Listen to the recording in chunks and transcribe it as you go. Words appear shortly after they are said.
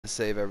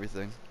save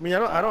everything. I mean,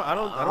 I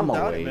don't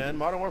doubt it, man.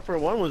 Modern Warfare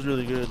 1 was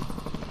really good.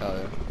 Oh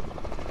yeah.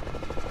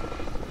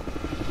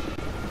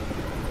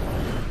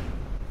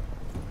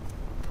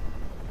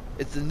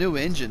 It's a new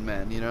engine,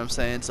 man. You know what I'm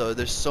saying? So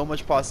there's so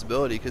much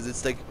possibility because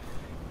it's like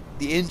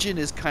the engine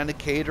is kind of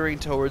catering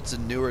towards a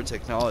newer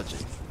technology.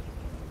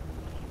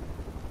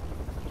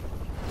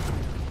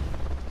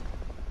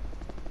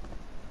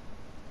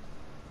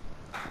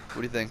 What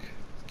do you think?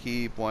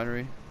 Keep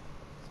winery?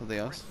 Something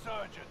else?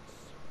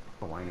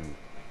 Winery.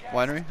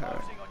 Winery?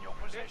 Alright.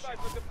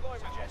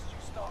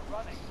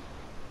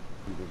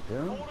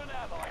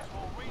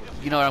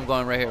 You know what, I'm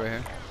going right here, right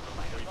here.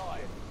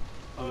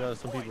 We got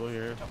some people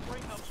here.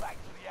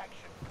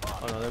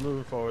 Oh no, they're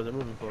moving forward, they're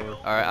moving forward.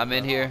 Alright, I'm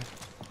in here.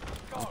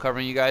 I'm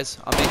covering you guys.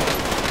 I'm in.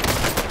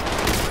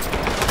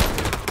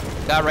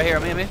 Got right here,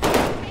 I'm in.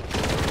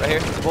 Right here,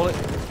 it's a bullet.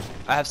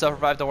 I have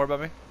self-revive, don't worry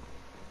about me.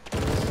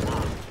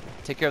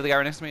 Take care of the guy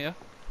right next to me, yeah?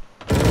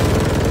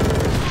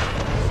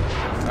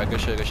 Alright,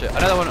 good shit, good shit.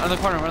 Another one, on the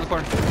corner, around the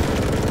corner.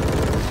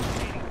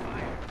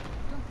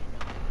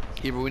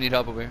 Hebrew, we need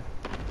help over here.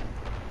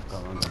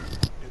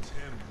 It's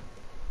him.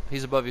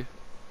 He's above you.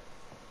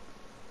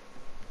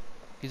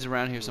 He's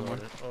around here somewhere.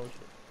 Oh,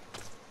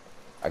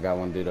 I got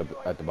one dude up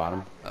at the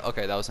bottom.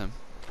 Okay, that was him.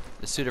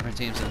 There's two different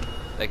teams then.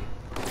 Thank you.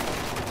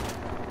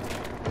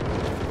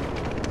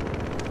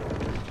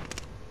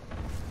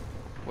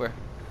 Where?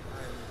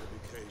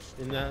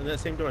 in that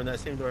same door,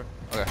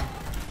 Okay.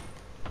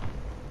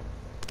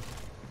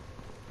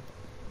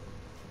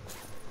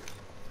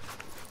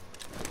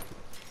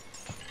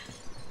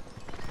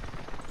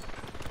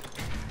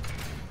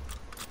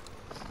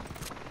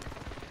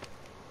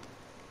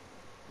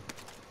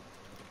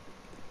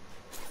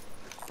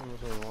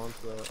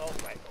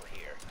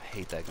 I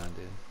hate that gun,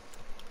 dude.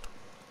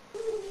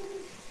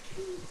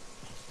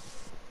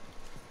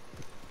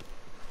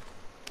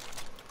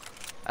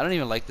 I don't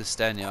even like the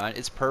stand, you know.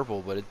 It's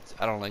purple, but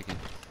I don't like it.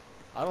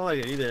 I don't like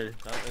it either.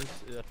 I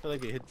feel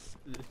like it's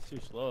too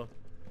slow.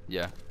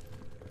 Yeah.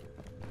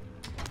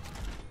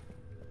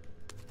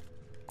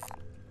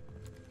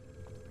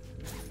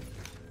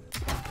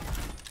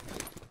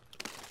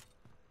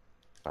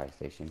 Fire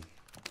station.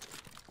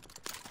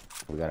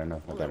 We got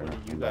enough. We got enough.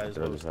 You I'm about to guys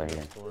throw this right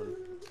here.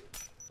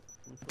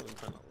 I'm feeling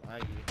kind of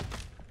laggy.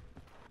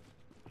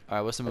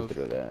 Alright, what's the I move?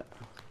 threw that.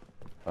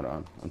 Hold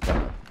on. I'm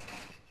trying to.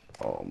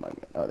 Oh my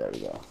god. Oh, there we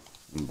go.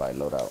 I'm by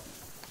loadout.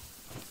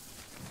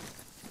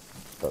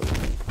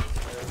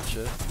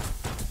 Shit.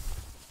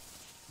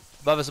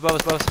 Above us, above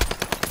us, above us.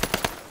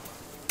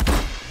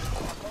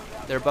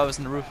 They're above us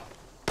in the roof.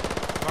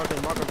 Mark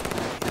him.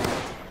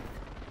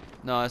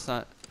 No, it's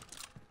not.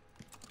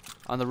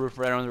 On the roof,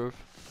 right on the roof.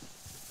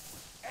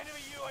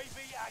 Enemy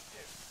UAV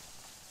active.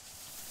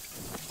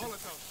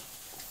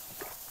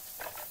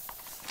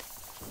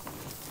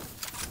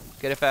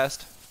 Get it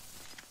fast.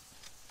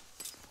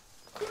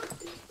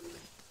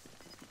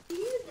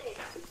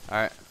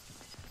 Alright.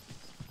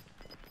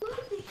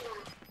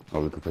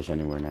 Oh, we can push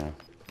anywhere now.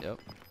 Yep.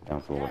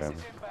 Down for whatever.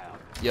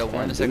 Yo, we're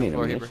on the We second need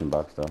floor a here. munition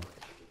box though.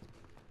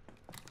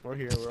 We're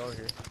here. We're all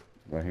here.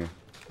 Right here.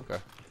 Okay.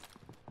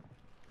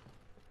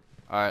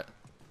 Alright.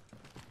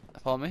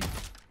 Follow me.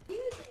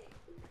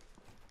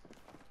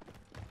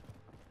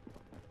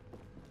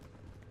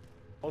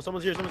 Oh,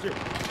 someone's here.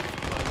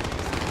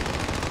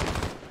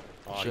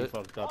 Oh, he Shit.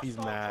 fucked up. He's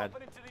mad.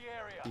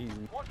 He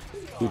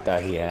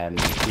thought he had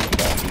me. He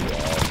thought he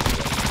had me.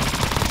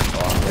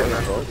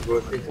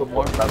 One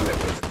more.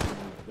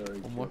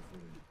 One more.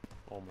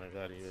 Oh my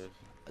god, he is.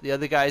 The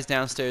other guy's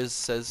downstairs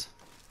says,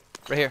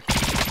 right here.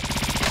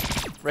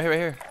 Right here, right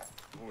here.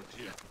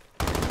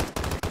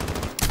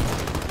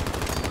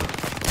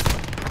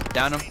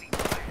 Down him.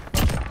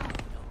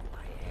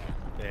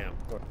 Damn.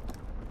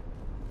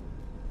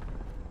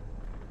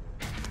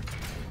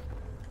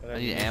 I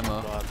need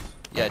ammo.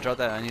 Yeah, drop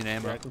that. I need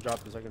ammo. Yeah, I can drop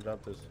this. I'm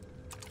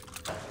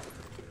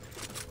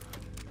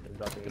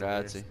dropping it in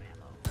Grazie. here.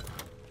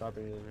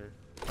 Dropping it in here.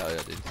 Oh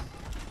yeah, dude.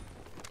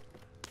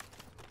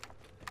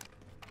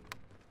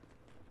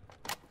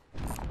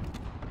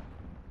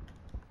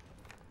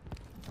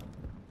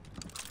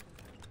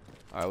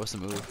 Alright, what's the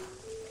move?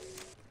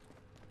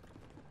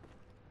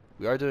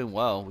 We are doing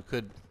well. We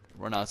could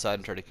run outside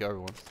and try to kill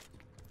everyone.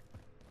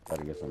 Try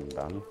to get some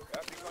bounty.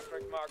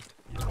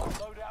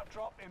 Loadout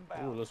drop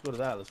inbound. Ooh, let's go to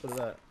that. Let's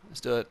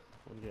do it.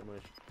 Wouldn't get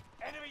much.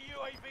 Enemy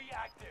UAV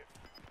active.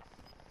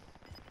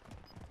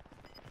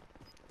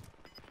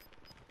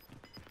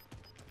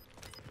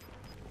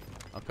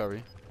 I'll cover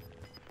you.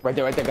 Right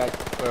there, guys.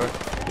 Where?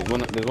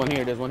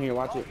 There's one here.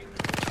 Watch it.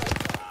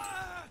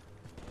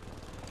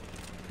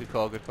 Good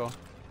call, good call.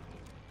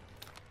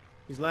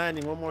 He's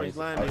landing. One more. He's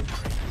landing.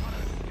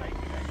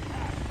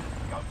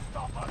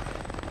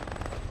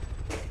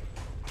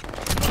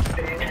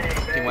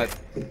 Team wipe.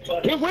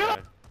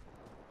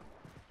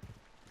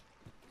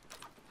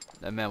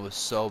 That man was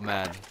so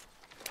mad.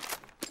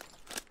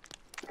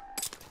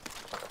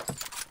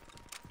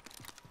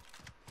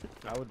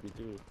 I would be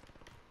too.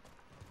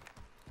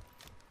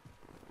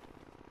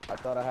 I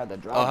thought I had the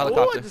drop. Oh,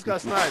 helicopter. I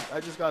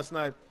just got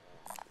sniped.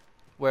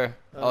 Where?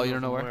 I Oh, you know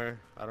don't know from where?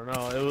 I don't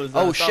know. It was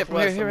Oh shit! From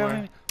here, southwest here, somewhere.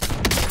 here.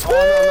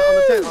 Oh, on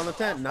the tent, on the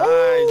tent. Nice.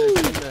 I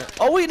seen that.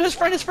 Oh wait, no, his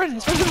friend's gonna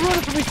ruin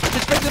it for me. His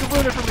friend's gonna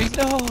ruin it for me.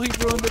 No, he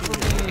ruined it for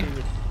me.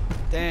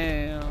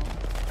 Damn.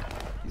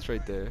 He's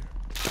right there.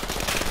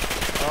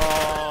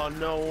 Oh,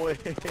 no way.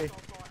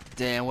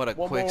 Damn, what a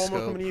One quick more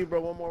scope. coming to you, bro.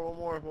 One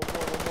more. You made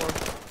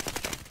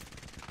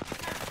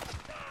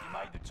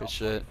the top Good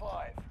shit.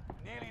 25.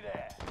 Nearly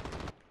there.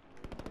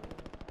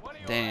 One of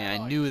your Damn, I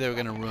allies knew they were is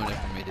gonna ruin it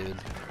for me, dude.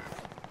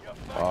 You're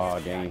back Oh,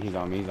 in the dang it. action. He's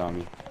on me. He's on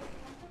me.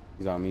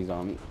 He's on me. He's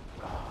on me.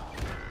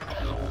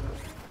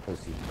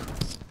 Pussy.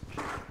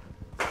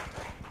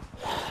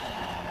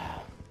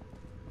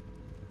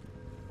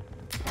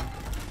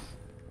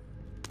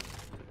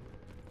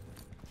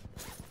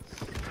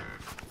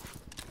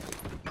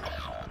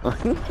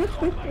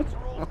 Mates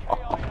are all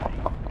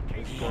KIA.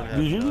 Keep Did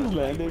Did you just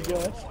land it,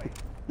 guys?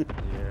 Yeah.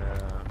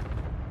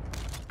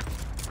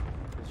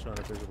 He's trying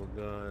to pick up a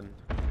gun.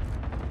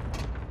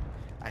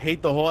 I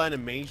hate the whole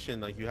animation.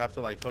 Like, you have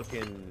to, like,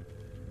 fucking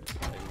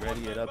like,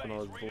 ready it up and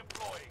all this bull.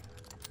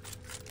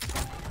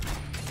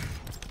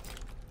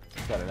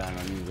 Gotta land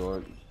on you,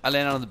 Zorg. I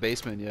landed on the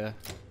basement, yeah.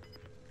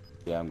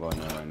 Yeah, I'm going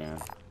there right now.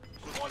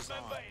 Squad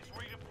member is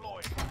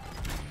redeployed.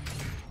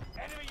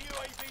 Enemy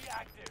UAV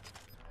active.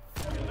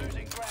 You're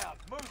losing ground.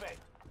 Move it.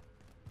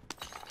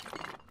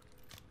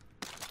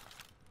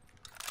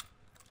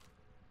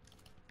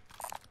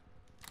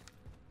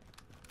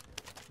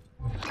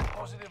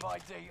 Positive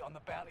ID on the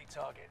bounty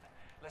target.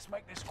 Let's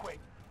make this quick.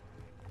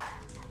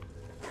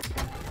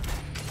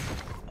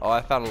 Oh,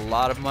 I found a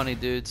lot of money,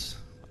 dudes.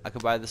 I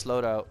could buy this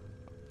loadout.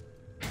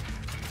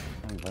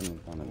 I'm running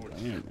on a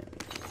gun, man.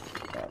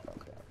 Crap.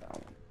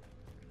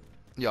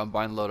 Yeah, I'm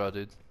buying loadout,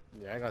 dude.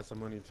 Yeah, I got some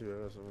money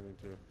too.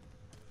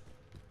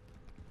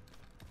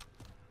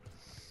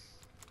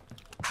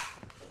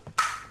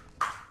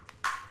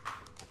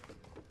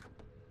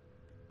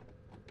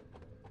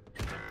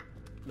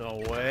 No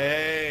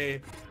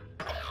way.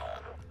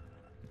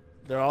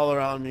 They're all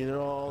around me.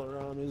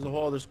 There's a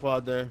whole other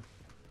squad there.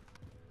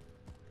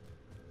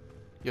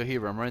 Yo,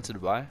 here, I'm running to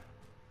Dubai.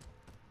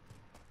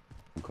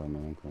 I'm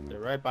coming. They're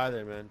right by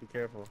there, man. Be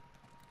careful.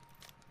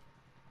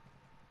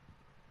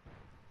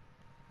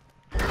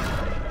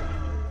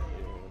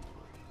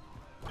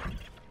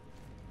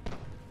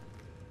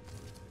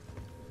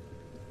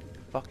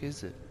 Fuck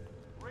is it?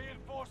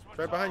 Reinforcements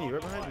Right behind are you.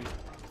 on Right the behind way.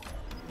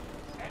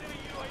 you. Enemy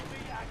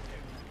UAV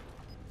active.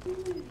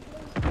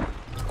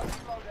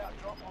 Loadout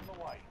drop on the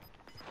way.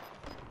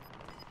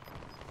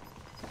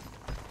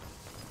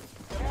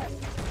 Gas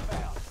is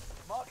inbound.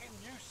 Marking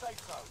new safe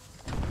zone.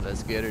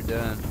 Let's get her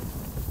done.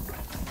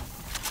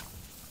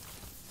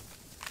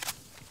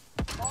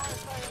 Fire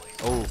sale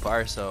is Oh,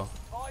 fire cell.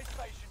 buy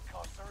station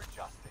costs are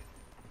adjusted.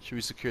 Should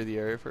we secure the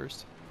area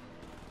first?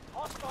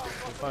 Hostile We'll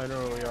dropping find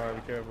out where we are.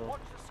 Be careful. Watch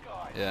the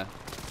sky. Yeah.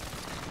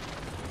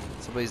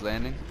 Somebody's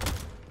landing.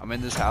 I'm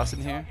in this house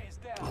in here. Target is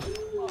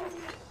down. Mark.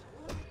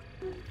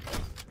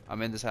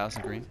 I'm in this house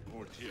in green.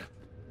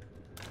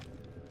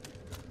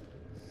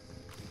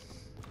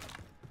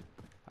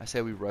 I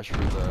say we rush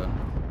for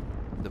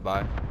the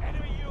buy.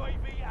 Enemy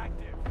UAV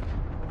active.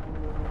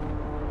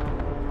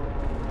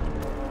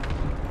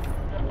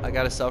 I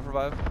got a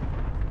self-revive.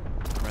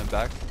 Ran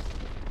back.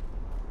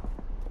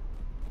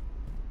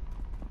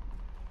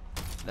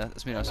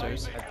 That's me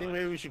downstairs. I think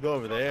maybe we should go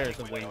over there or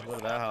something. Go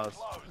to that house.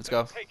 Let's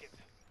go. Take it.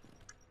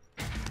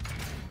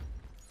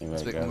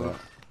 Let's make a grab move.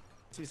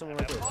 See someone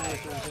right there. Someone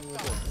right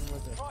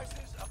there.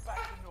 Prices are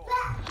back to normal.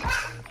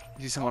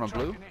 You see someone on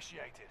blue? Contract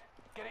initiated.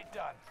 Get it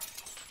done.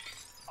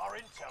 Our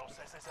intel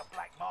says there's a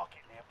black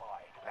market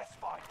nearby. Let's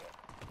find it.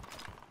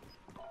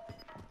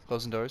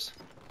 Closing doors.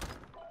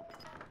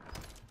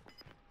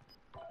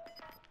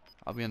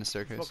 I'll be on the What the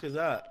staircase. fuck is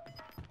that?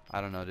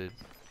 I don't know, dude.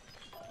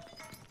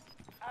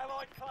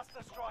 Allied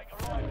cluster strike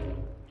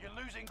arriving. You're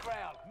losing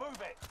ground. Move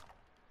it.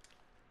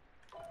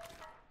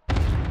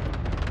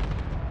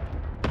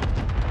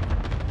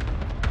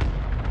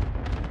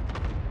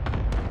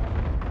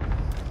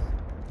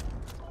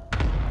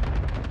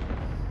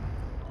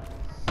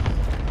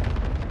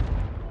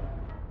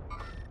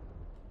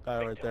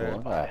 Guy right there.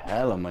 Cool. I got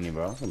hella money,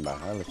 bro. I'm finna buy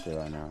hella shit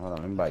right now. Hold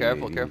on, let me buy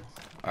Careful, UAV. careful.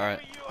 All right.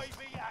 Enemy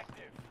UAV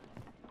active.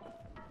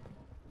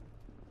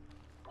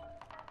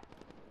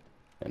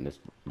 And this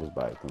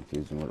buy is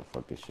confusing. Where the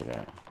fuck this shit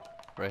at?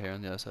 Right here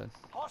on the other side.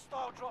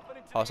 Hostile dropping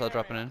into Hostile the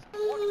dropping area. in.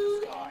 Watch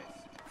the skies.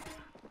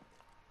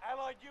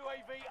 Allied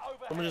UAV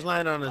overhead. Someone just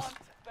landed on us. Hunt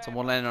them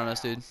Someone landing on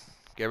us, dude.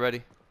 Get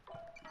ready.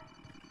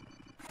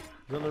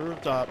 He's on the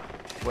rooftop.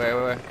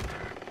 Where?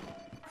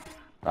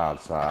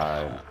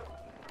 Outside.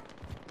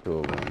 Two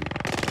of them.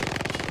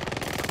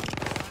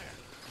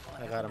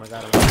 I got him.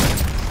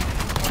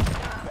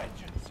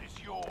 Vengeance is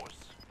yours.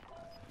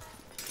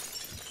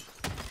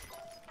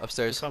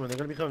 Upstairs. They're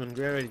gonna be coming.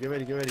 Get ready. Yep.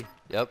 This is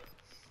the end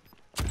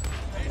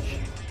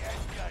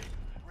game.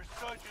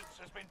 Resurgence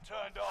has been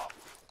turned off.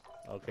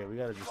 Okay, we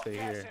gotta just stay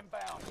Gas here.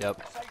 inbound. Yep.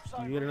 Safe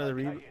zone You get another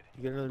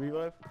relocated.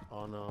 revive?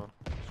 Oh no.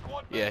 Squad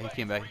Squad Yeah, he moving.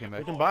 came back. He came We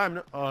back. can buy him.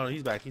 No, oh, no,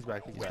 he's back. He's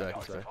back. back,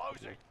 Closing.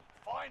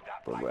 Find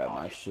that Go black grab my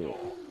market shit. store.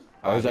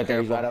 Oh, he's be right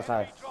there. He's careful. right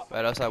outside.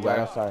 Right outside Right where?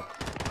 outside.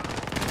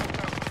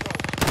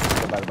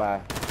 Goodbye,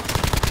 bye.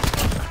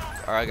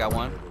 All right, got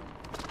one.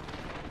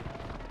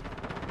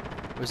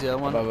 Where's the other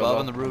one? Above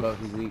on the roof. Above,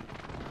 he's weak.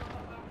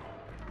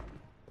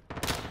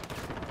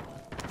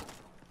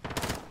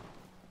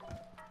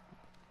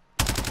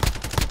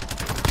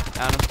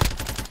 Down him.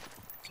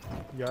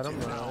 You got him.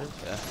 Nice.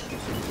 Yeah.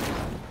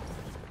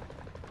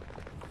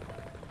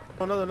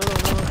 Oh, another.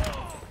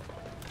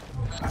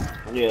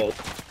 Yeah.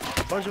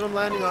 Bunch of them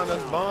landing on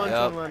us. Bunch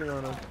of them landing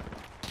on us.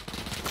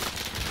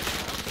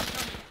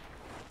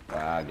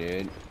 Wow,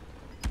 dude.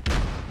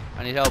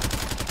 I need help.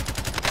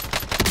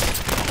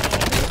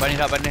 I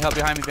need help.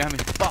 Behind me.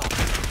 Fuck.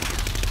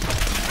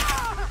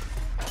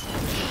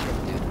 Shit,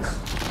 dude.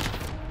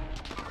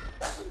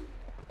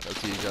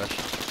 That's you, Josh.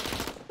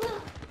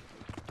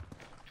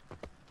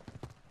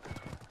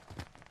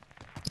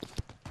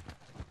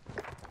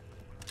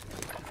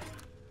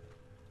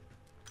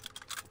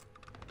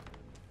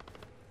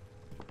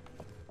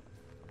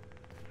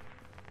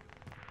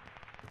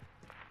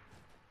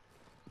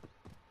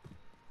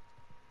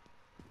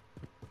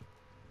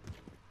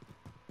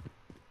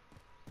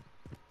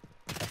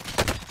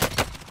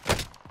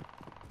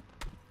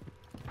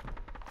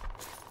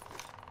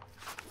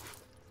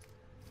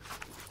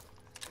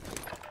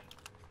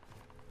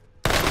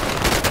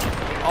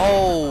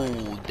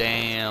 Oh,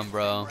 damn,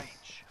 bro.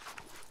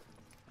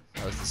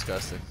 That was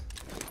disgusting.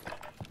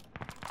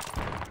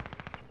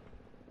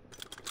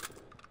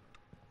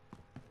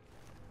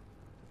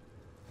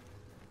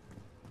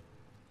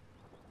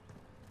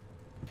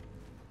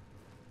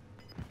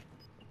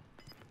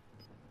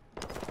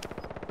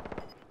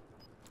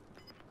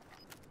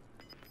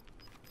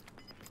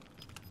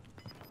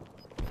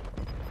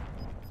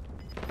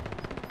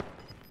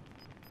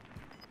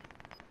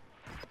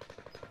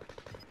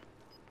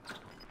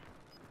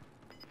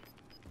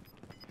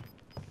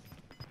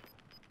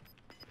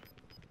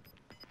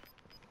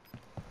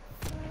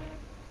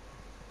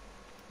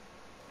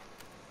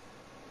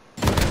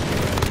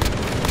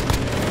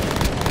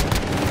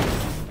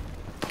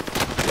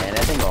 Yeah,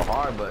 that thing go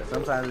hard, but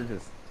sometimes it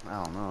just,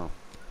 I don't know.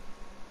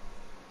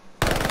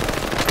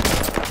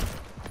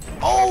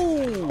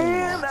 Oh!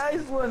 Damn,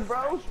 nice one,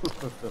 bro.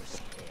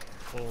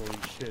 Holy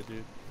shit,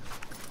 dude.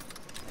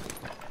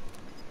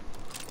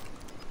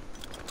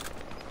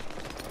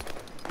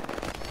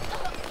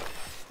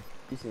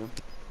 You see him?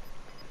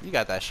 You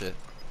got that shit.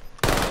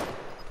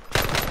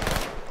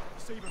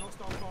 Receiving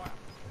hostile fire.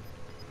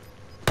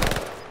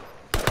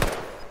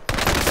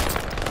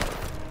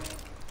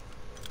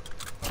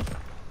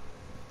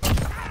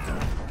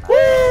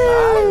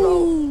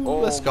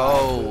 Woo! Let's Oh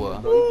go.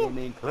 my goodness, bro. You came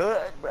in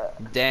clutch, bro.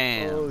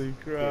 Damn. Holy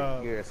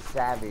crap. You're a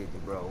savage,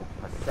 bro.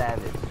 A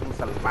savage. Un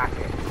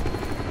salvaje.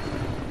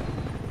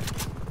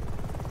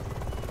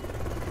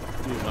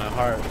 Dude, my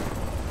heart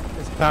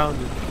is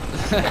pounding.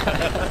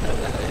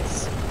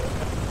 Nice.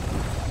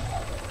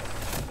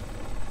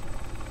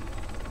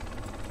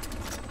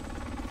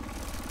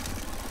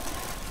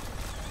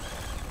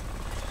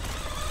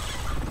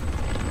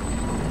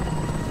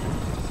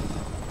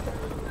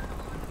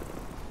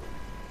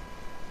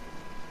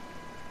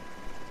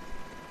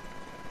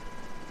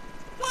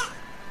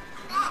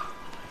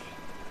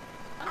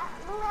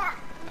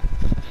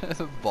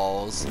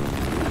 Balls.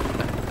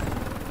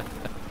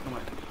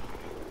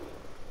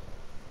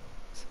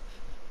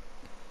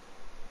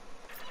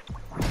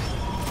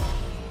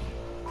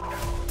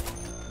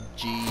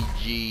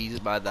 GG's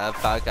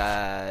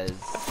motherfuckers.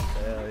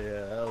 Hell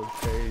yeah, that was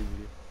crazy.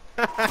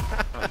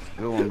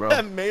 Good one, bro.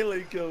 That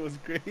melee kill was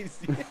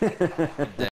crazy.